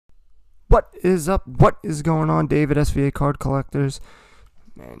What is up? What is going on, David SVA card collectors?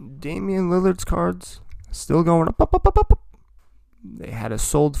 And Damian Lillard's cards still going up. They had it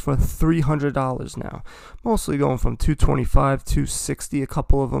sold for $300 now. Mostly going from $225, $260, a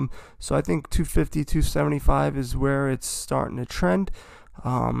couple of them. So I think $250, $275 is where it's starting to trend.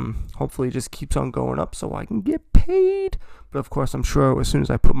 Hopefully it just keeps on going up so I can get paid. But of course, I'm sure as soon as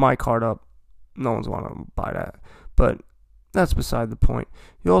I put my card up, no one's want to buy that. But that's beside the point.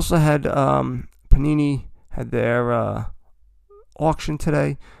 You also had Panini had their auction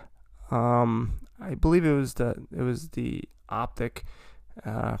today. I believe it was the Optic,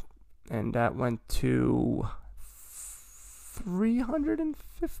 and that went to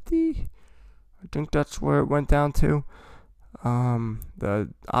 $350. I think that's where it went down to. The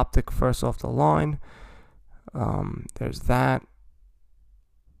Optic first off the line. There's that.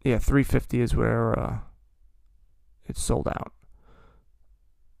 Yeah, $350 is where it's sold out.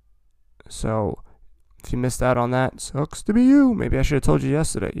 So if you missed out on that, sucks to be you. Maybe I should have told you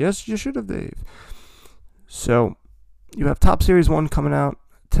yesterday. Yes, you should have, Dave. So you have Top Series 1 coming out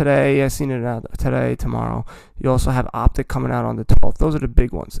today. I seen it out today, tomorrow. You also have Optic coming out on the 12th. Those are the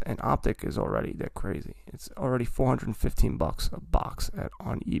big ones. And Optic is already, they're crazy. It's already $415 a box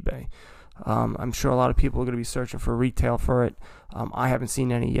on eBay. I'm sure a lot of people are going to be searching for retail for it. I haven't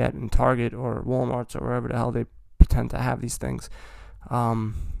seen any yet in Target or Walmart's or wherever the hell they pretend to have these things.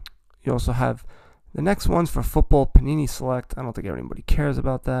 You also have the next ones for football, Panini Select. I don't think anybody cares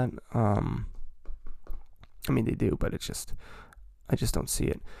about that. I mean, they do, but I just don't see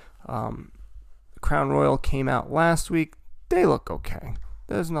it. Crown Royal came out last week. They look okay.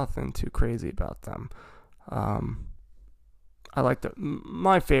 There's nothing too crazy about them. I like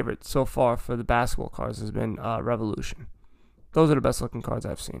my favorite so far for the basketball cards has been Revolution. Those are the best looking cards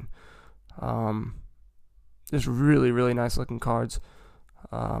I've seen. Just really, really nice looking cards.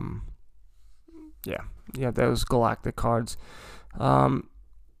 Yeah, those Galactic cards. I'm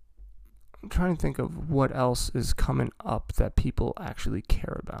trying to think of what else is coming up that people actually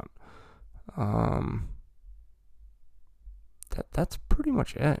care about. That's pretty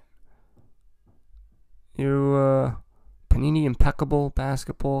much it. Panini Impeccable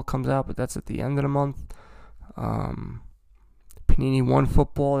Basketball comes out, but that's at the end of the month. Panini One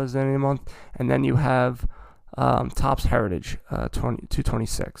Football is at the end of the month, and then you have Topps Heritage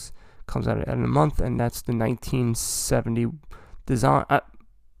 226 comes out at the end of the month, and that's the 1970 design.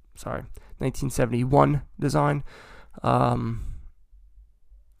 1971 design. All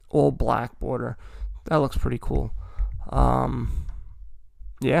black border. That looks pretty cool.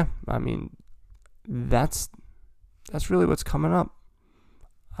 Yeah, I mean, that's really what's coming up.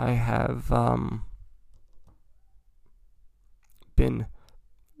 I have been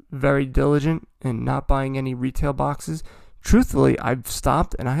very diligent in not buying any retail boxes. Truthfully, I've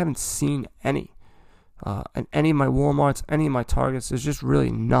stopped and I haven't seen any. And any of my Walmarts, any of my Targets, there's just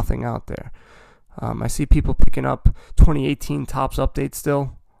really nothing out there. I see people picking up 2018 Topps Update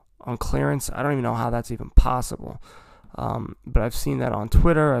still on clearance. I don't even know how that's even possible. But I've seen that on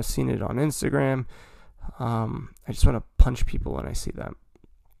Twitter. I've seen it on Instagram. I just want to punch people when I see that.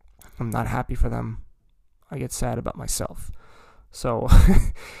 I'm not happy for them. I get sad about myself. So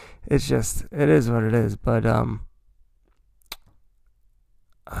it is what it is. But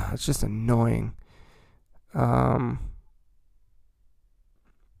it's just annoying. I'm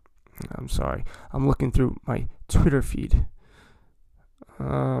sorry. I'm looking through my Twitter feed.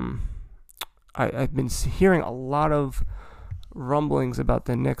 I've been hearing a lot of rumblings about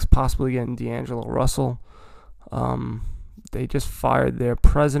the Knicks possibly getting D'Angelo Russell. They just fired their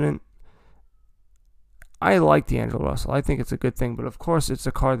president. I like D'Angelo Russell. I think it's a good thing, but of course it's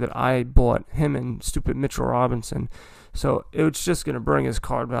a card that I bought, him and stupid Mitchell Robinson. So it's just going to bring his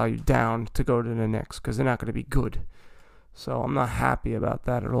card value down to go to the Knicks because they're not going to be good. So I'm not happy about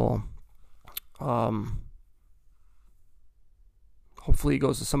that at all. Hopefully he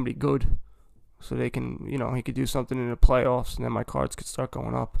goes to somebody good so they can, he could do something in the playoffs and then my cards could start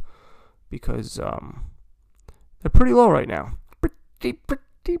going up because they're pretty low right now. Pretty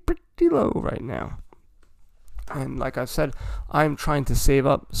low right now. And like I said, I'm trying to save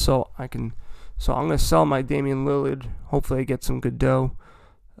up so I'm going to sell my Damian Lillard. Hopefully I get some good dough.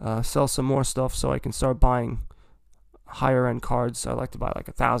 Sell some more stuff so I can start buying higher end cards. I like to buy like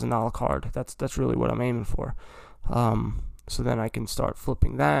 $1,000 card. That's really what I'm aiming for. So then I can start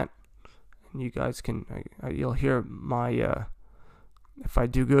flipping that. And you guys can, you'll hear my, if I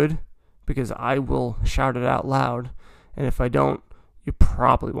do good, because I will shout it out loud. And if I don't, you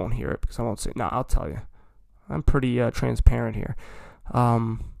probably won't hear it because I won't say, no, I'll tell you. I'm pretty transparent here.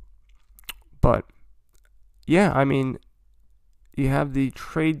 But yeah, I mean, you have the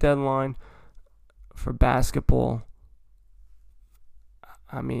trade deadline for basketball.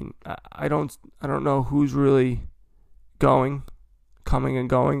 I mean, I don't know who's really coming and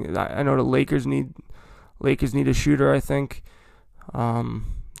going. I know the Lakers need a shooter, I think.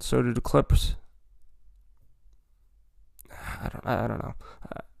 So do the Clippers. I don't know.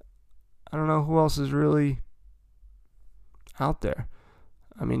 I don't know who else is really out there.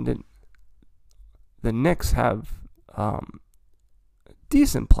 I mean, the Knicks have a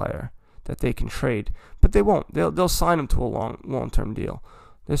decent player that they can trade, but they won't. They'll sign him to a long-term deal.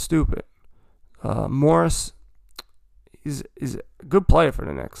 They're stupid. Morris is a good player for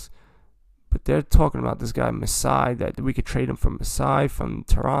the Knicks, but they're talking about this guy Masai, that we could trade him for Masai from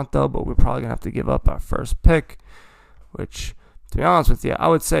Toronto, but we're probably gonna have to give up our first pick, which, to be honest with you, I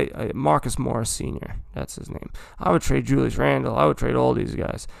would say Marcus Morris Sr. That's his name. I would trade Julius Randle. I would trade all these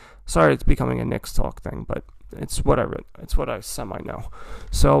guys. Sorry, it's becoming a Knicks talk thing, but it's whatever. It's what I semi-know.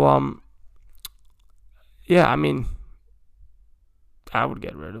 So, yeah, I mean, I would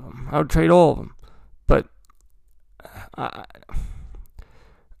get rid of them. I would trade all of them. But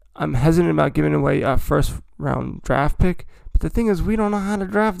I'm hesitant about giving away our first-round draft pick. But the thing is, we don't know how to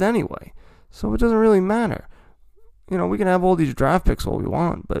draft anyway. So it doesn't really matter. You know, we can have all these draft picks all we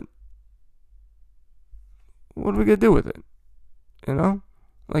want, but what are we going to do with it? You know?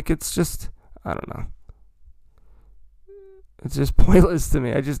 Like, it's just, I don't know. It's just pointless to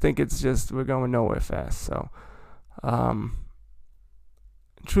me. I just think it's just, we're going nowhere fast. So,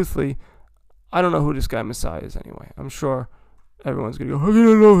 truthfully, I don't know who this guy Masai is anyway. I'm sure everyone's going to go, how can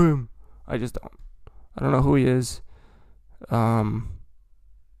I know him? I just don't. I don't know who he is.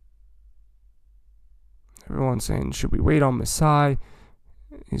 Everyone's saying, should we wait on Masai?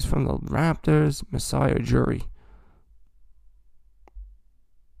 He's from the Raptors. Masai Ujiri.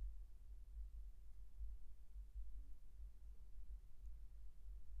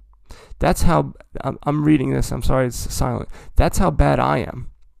 That's how, I'm reading this, I'm sorry it's silent. That's how bad I am.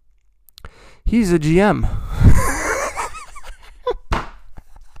 He's a GM.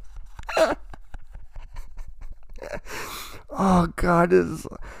 Oh, God.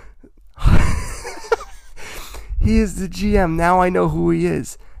 He is the GM. Now I know who he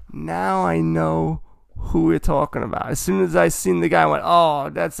is. Now I know who we're talking about. As soon as I seen the guy, I went, oh,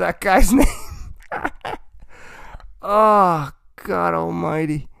 that's that guy's name. Oh, God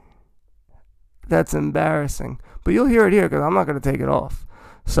almighty. That's embarrassing. But you'll hear it here because I'm not going to take it off.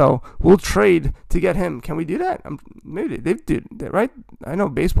 So we'll trade to get him. Can we do that? Maybe they do that, right? I know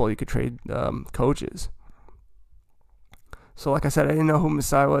baseball you could trade coaches. So like I said, I didn't know who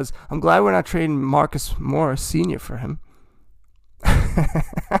Masai was. I'm glad we're not trading Marcus Morris Sr. for him.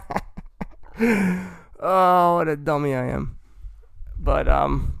 Oh, what a dummy I am. But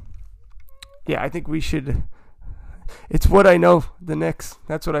yeah, I think we should. It's what I know, the Knicks.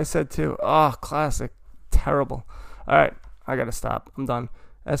 That's what I said too. Oh, classic. Terrible. All right, I got to stop. I'm done.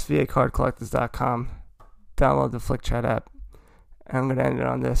 SVAcardcollectors.com. Download the FlickChat app. And I'm going to end it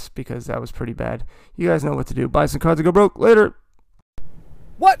on this because that was pretty bad. You guys know what to do. Buy some cards and go broke. Later.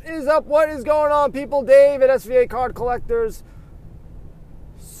 What is up? What is going on, people? Dave at SVA Card Collectors.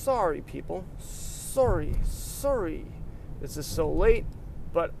 Sorry, people. Sorry. This is so late,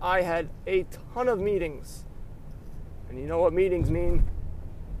 but I had a ton of meetings. And you know what meetings mean?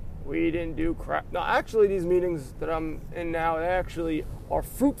 We didn't do crap. No, actually, these meetings that I'm in now, they actually are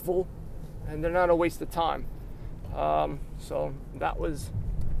fruitful, and they're not a waste of time. So that was,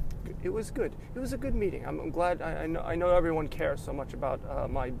 it was good. It was a good meeting. I'm glad. I know everyone cares so much about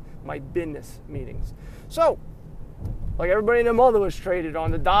my business meetings. So, like everybody and their mother was traded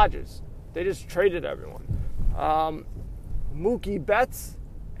on the Dodgers. They just traded everyone. Mookie Betts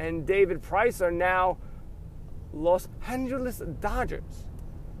and David Price are now Los Angeles Dodgers.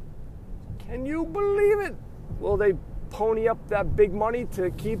 Can you believe it? Will they pony up that big money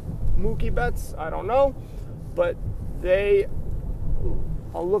to keep Mookie Betts? I don't know. But they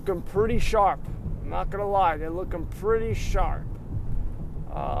are looking pretty sharp. I'm not going to lie. They're looking pretty sharp.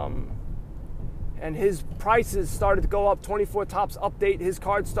 And his prices started to go up. 24 Topps update. His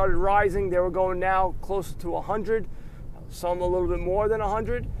cards started rising. They were going now closer to 100. Some a little bit more than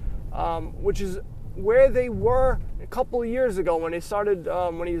 100. Which is where they were a couple of years ago when they started,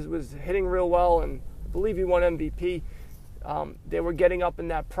 when he was hitting real well, and I believe he won MVP. They were getting up in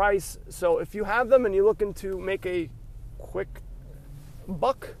that price. So if you have them and you're looking to make a quick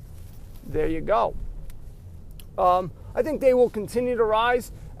buck, there you go. I think they will continue to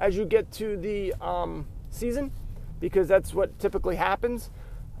rise as you get to the season, because that's what typically happens.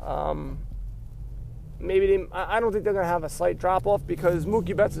 Maybe I don't think they're going to have a slight drop off, because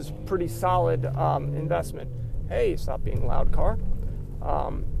Mookie Betts is pretty solid investment, Hey, stop being loud, car.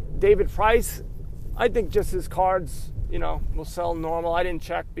 David Price, I think just his cards, will sell normal. I didn't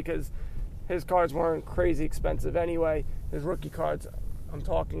check because his cards weren't crazy expensive anyway. His rookie cards I'm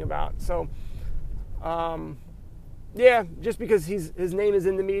talking about. So, yeah, just because his name is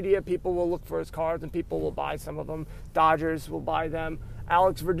in the media, people will look for his cards and people will buy some of them. Dodgers will buy them.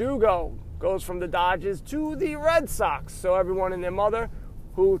 Alex Verdugo goes from the Dodgers to the Red Sox. So everyone and their mother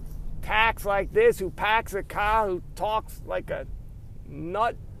who talks like this, who packs a car, who talks like a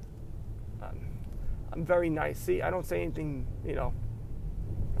nut. I'm very nice. See, I don't say anything, I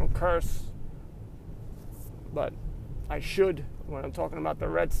don't curse. But I should when I'm talking about the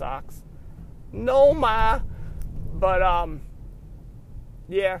Red Sox. No, ma. But,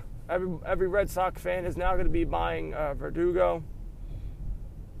 yeah, every Red Sox fan is now going to be buying Verdugo.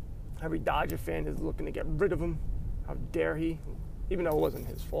 Every Dodger fan is looking to get rid of him. How dare he? Even though it wasn't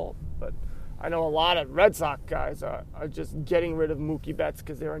his fault. But I know a lot of Red Sox guys are just getting rid of Mookie Betts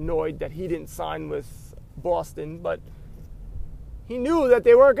because they're annoyed that he didn't sign with Boston. But he knew that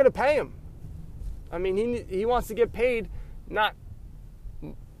they weren't going to pay him. I mean, he wants to get paid, not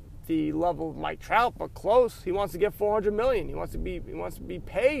the level of Mike Trout, but close. He wants to get $400 million. He wants to be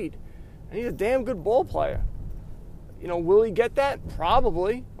paid, and he's a damn good ball player. Will he get that?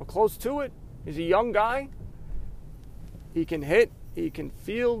 Probably, or close to it. He's a young guy. He can hit. He can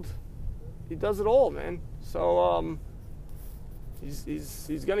field. He does it all, man. So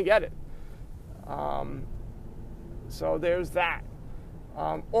he's gonna get it. So there's that.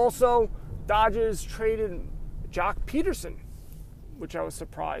 Also, Dodgers traded Jock Peterson, which I was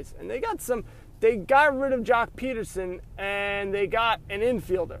surprised. And they got rid of Jock Peterson, and they got an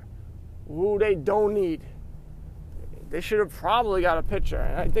infielder who they don't need. They should have probably got a pitcher.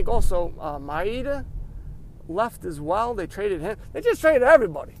 And I think also Maeda left as well. They traded him. They just traded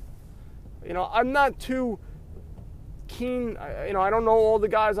everybody. I'm not too keen. I don't know all the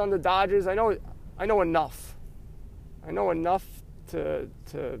guys on the Dodgers. I know enough. I know enough to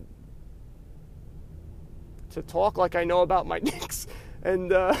talk like I know about my Knicks.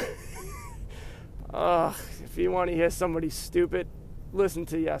 And if you want to hear somebody stupid, listen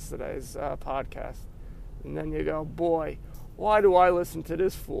to yesterday's podcast. And then you go, boy, why do I listen to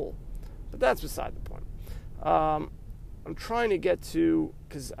this fool? But that's beside the point. I'm trying to get to,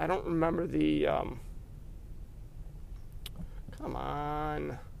 because I don't remember the, come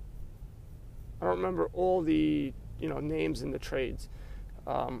on. I don't remember all the, names in the trades.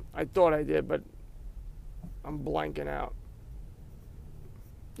 I thought I did, but I'm blanking out.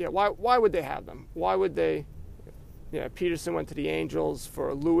 Yeah, why would they have them? Why would they? Yeah, Peterson went to the Angels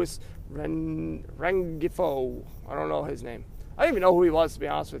for Louis Rengifo. I don't know his name. I didn't even know who he was, to be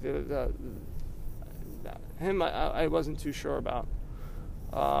honest with you. Him, I wasn't too sure about.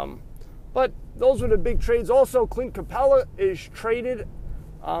 But those were the big trades. Also, Clint Capella is traded,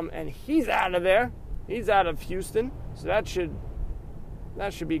 and he's out of there. He's out of Houston, so that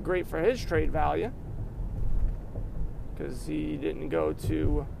should be great for his trade value. Because he didn't go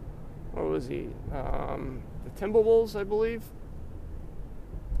to, where was he? The Timberwolves, I believe.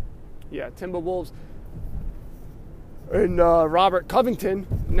 Yeah, Timberwolves. And Robert Covington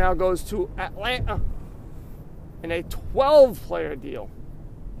now goes to Atlanta in a 12-player deal.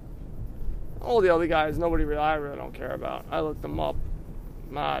 All the other guys, I really don't care about. I looked them up.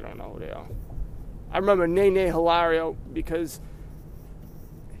 I don't know who they are. I remember Nene Hilario because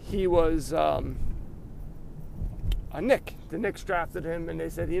he was a Knick. The Knicks drafted him, and they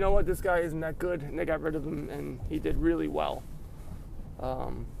said, you know what, this guy isn't that good, and they got rid of him, and he did really well.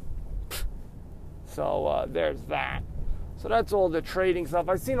 So there's that. So that's all the trading stuff.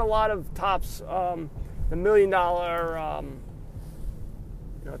 I've seen a lot of Topps, the $1 million,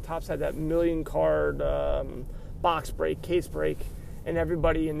 Topps had that 1 million card box break, case break, and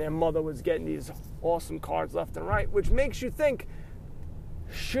everybody and their mother was getting these awesome cards left and right, which makes you think,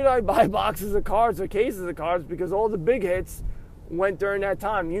 should I buy boxes of cards or cases of cards? Because all the big hits went during that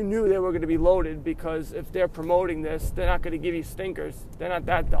time. You knew they were going to be loaded because if they're promoting this, they're not going to give you stinkers. They're not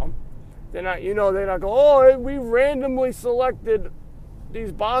that dumb. They're not go, we randomly selected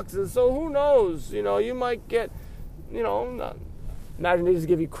these boxes, so who knows? You might get, imagine they just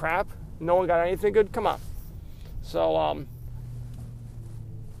give you crap. No one got anything good. Come on. So, I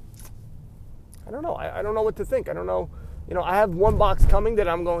don't know. I don't know what to think. I don't know. I have one box coming that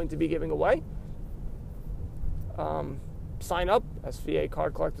I'm going to be giving away. Sign up,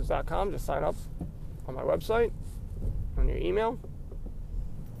 svacardcollectors.com. Just sign up on my website, on your email.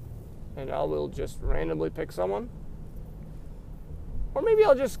 And I will just randomly pick someone. Or maybe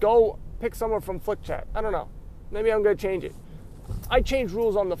I'll just go pick someone from FlickChat. I don't know. Maybe I'm going to change it. I change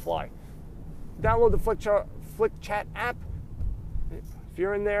rules on the fly. Download the Flick Chat app. If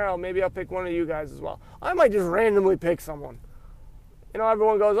you're in there, maybe I'll pick one of you guys as well. I might just randomly pick someone. You know,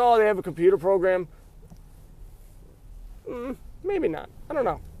 everyone goes, oh, they have a computer program. Maybe not. I don't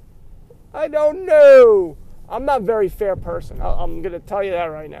know. I don't know. I'm not a very fair person. I'm going to tell you that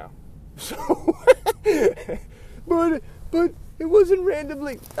right now. So, but it wasn't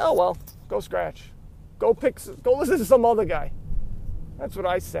randomly. Oh, well, go scratch. Go listen to some other guy. That's what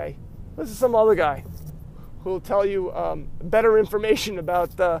I say. Listen to some other guy who will tell you better information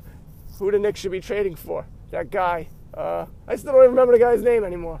about who the Knicks should be trading for. That guy. I still don't even remember the guy's name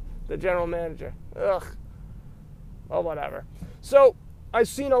anymore. The general manager. Ugh. Well, whatever. So, I've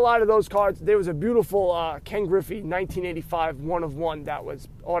seen a lot of those cards. There was a beautiful Ken Griffey 1985 1/1 that was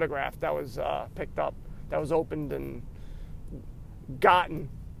autographed, that was picked up, that was opened and gotten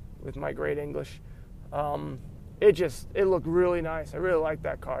with my great English. It looked really nice. I really liked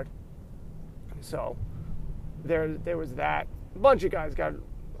that card. So there was that. A bunch of guys got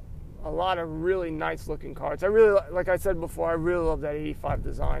a lot of really nice looking cards. I really, like I said before, I really love that 85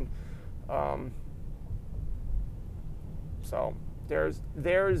 design. So there's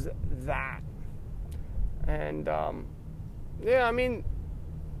that. And yeah, I mean,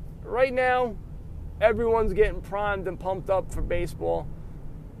 right now everyone's getting primed and pumped up for baseball.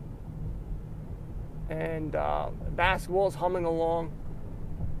 And basketball's humming along.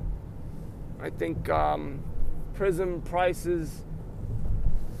 I think Prism prices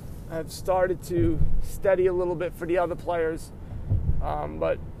have started to steady a little bit for the other players.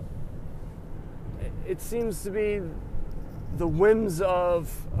 But it seems to be the whims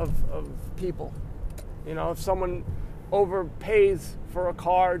of people. You know, if someone overpays for a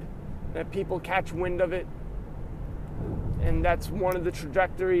card, that people catch wind of it. And that's one of the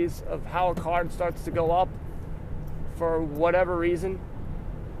trajectories of how a card starts to go up for whatever reason.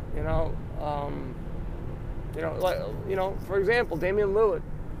 For example, Damian Lillard,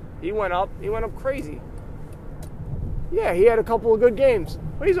 he went up crazy. Yeah, he had a couple of good games,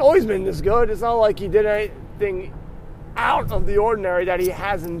 but he's always been this good. It's not like he did anything out of the ordinary that he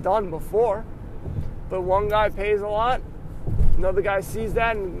hasn't done before. But one guy pays a lot, another guy sees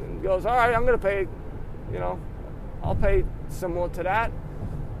that and goes, all right, I'm going to pay, I'll pay similar to that,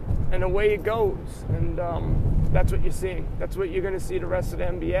 and away it goes. And that's what you're seeing. That's what you're going to see the rest of the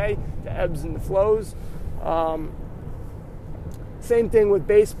NBA, the ebbs and the flows. Same thing with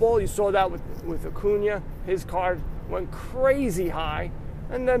baseball. You saw that with Acuna. His card went crazy high,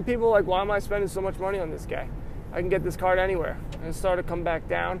 and then people were like, why am I spending so much money on this guy? I can get this card anywhere. And it started to come back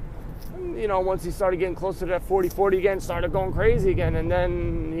down. And, once he started getting closer to that 40-40 again, started going crazy again, and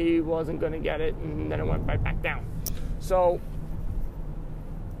then he wasn't going to get it, and then it went right back down. So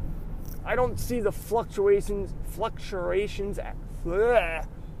I don't see the fluctuations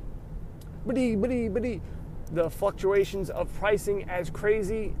the fluctuations of pricing as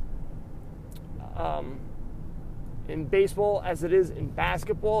crazy in baseball as it is in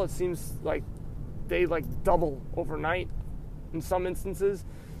basketball. It seems like they double overnight in some instances.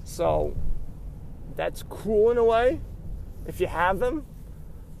 So that's cool in a way if you have them.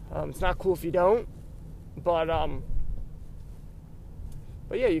 It's not cool if you don't. But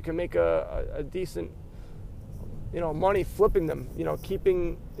yeah, you can make a decent, money flipping them.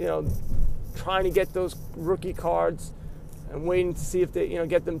 Keeping, trying to get those rookie cards and waiting to see if they,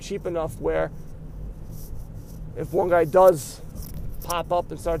 get them cheap enough where if one guy does pop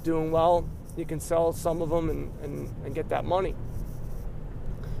up and start doing well, you can sell some of them and get that money.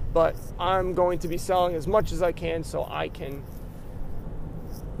 But I'm going to be selling as much as I can so I can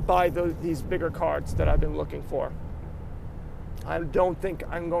buy these bigger cards that I've been looking for. I don't think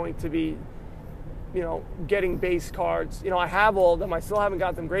I'm going to be, getting base cards. I have all of them. I still haven't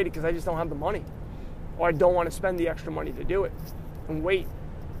got them graded because I just don't have the money. Or I don't want to spend the extra money to do it and wait,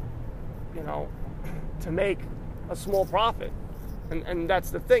 to make a small profit. And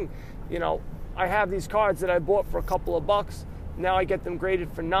that's the thing. I have these cards that I bought for a couple of bucks. Now I get them graded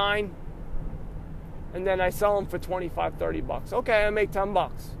for $9. And then I sell them for $25, $30. Okay, I make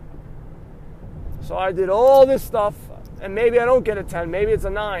 $10. So I did all this stuff, and maybe I don't get a 10, maybe it's a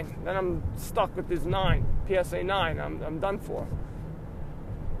 9. Then I'm stuck with this 9, PSA 9. I'm done for.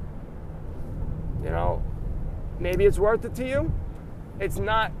 Maybe it's worth it to you. It's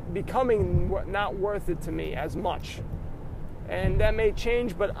not becoming not worth it to me as much. And that may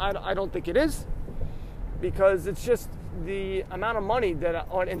change, but I don't think it is, because it's just the amount of money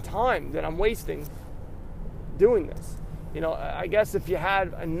and time that I'm wasting doing this. I guess if you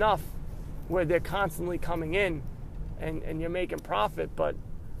had enough where they're constantly coming in and you're making profit, but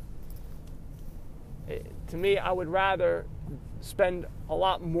to me, I would rather spend a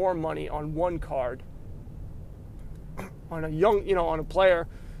lot more money on one card on a young, on a player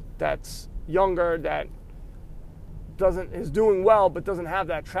that's younger, that is doing well but doesn't have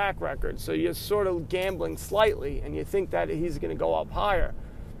that track record. So you're sort of gambling slightly, and you think that he's going to go up higher.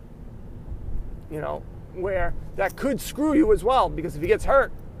 Where that could screw you as well, because if he gets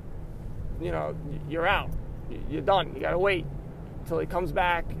hurt, you're out. You're done. You got to wait until he comes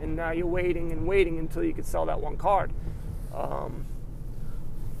back, and now you're waiting and waiting until you can sell that one card.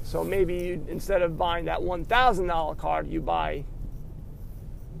 So maybe instead of buying that $1,000 card, you buy,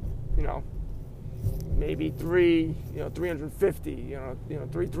 maybe three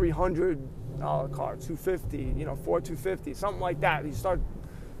 $300 cards, $250, four $250, something like that. You start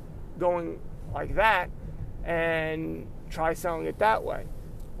going like that and try selling it that way.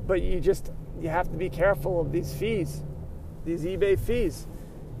 But you have to be careful of these fees, these eBay fees.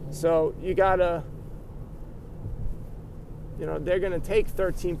 So you gotta, they're gonna take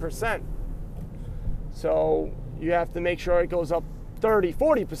 13%. So you have to make sure it goes up 30,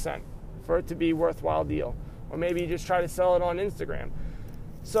 40% for it to be a worthwhile deal. Or maybe you just try to sell it on Instagram.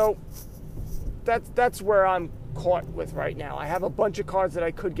 So that's where I'm caught with right now. I have a bunch of cards that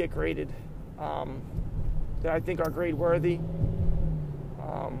I could get graded, that I think are grade worthy.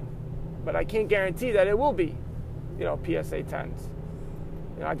 But I can't guarantee that it will be, PSA 10s.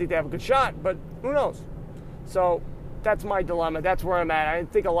 I think they have a good shot, but who knows? So that's my dilemma. That's where I'm at. I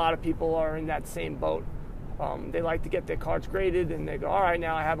think a lot of people are in that same boat. They like to get their cards graded, and they go, all right,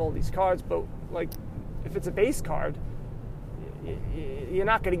 now I have all these cards, but like, if it's a base card, you're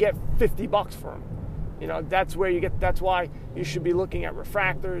not going to get $50 for them. That's why you should be looking at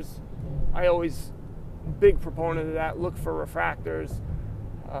refractors. I always, big proponent of that, look for refractors,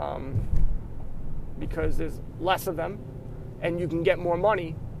 because there's less of them, and you can get more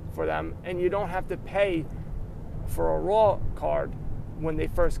money for them, and you don't have to pay for a raw card when they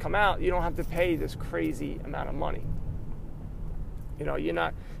first come out. You don't have to pay this crazy amount of money. You're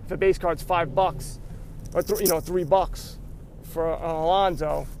not, if a base card's $5 or $3 for an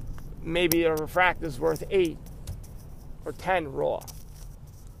Alonso, maybe a refractor's worth $8 or $10 raw,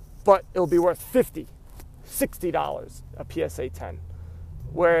 but it'll be worth $50, $60 a PSA 10,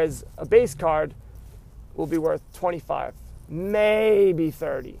 whereas a base card will be worth $25, maybe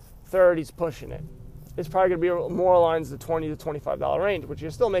 $30. 30's pushing it. It's probably going to be more aligned to the $20 to $25 range, which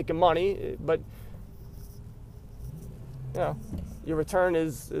you're still making money, but your return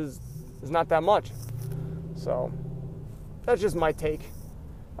is not that much. So that's just my take.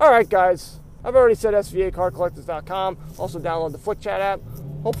 All right, guys. I've already said SVACardcollectors.com. Also download the FlickChat app.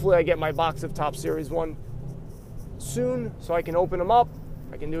 Hopefully I get my box of Top Series 1 soon so I can open them up.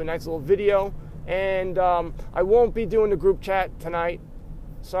 I can do a nice little video. And I won't be doing the group chat tonight.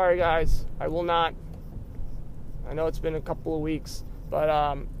 Sorry, guys. I will not. I know it's been a couple of weeks, but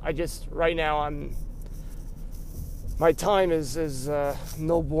right now my time is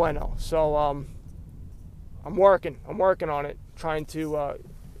no bueno. So I'm working on it, trying to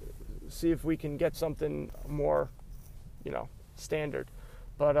see if we can get something more, standard.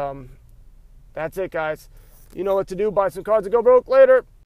 But that's it, guys. You know what to do. Buy some cards and go broke. Later.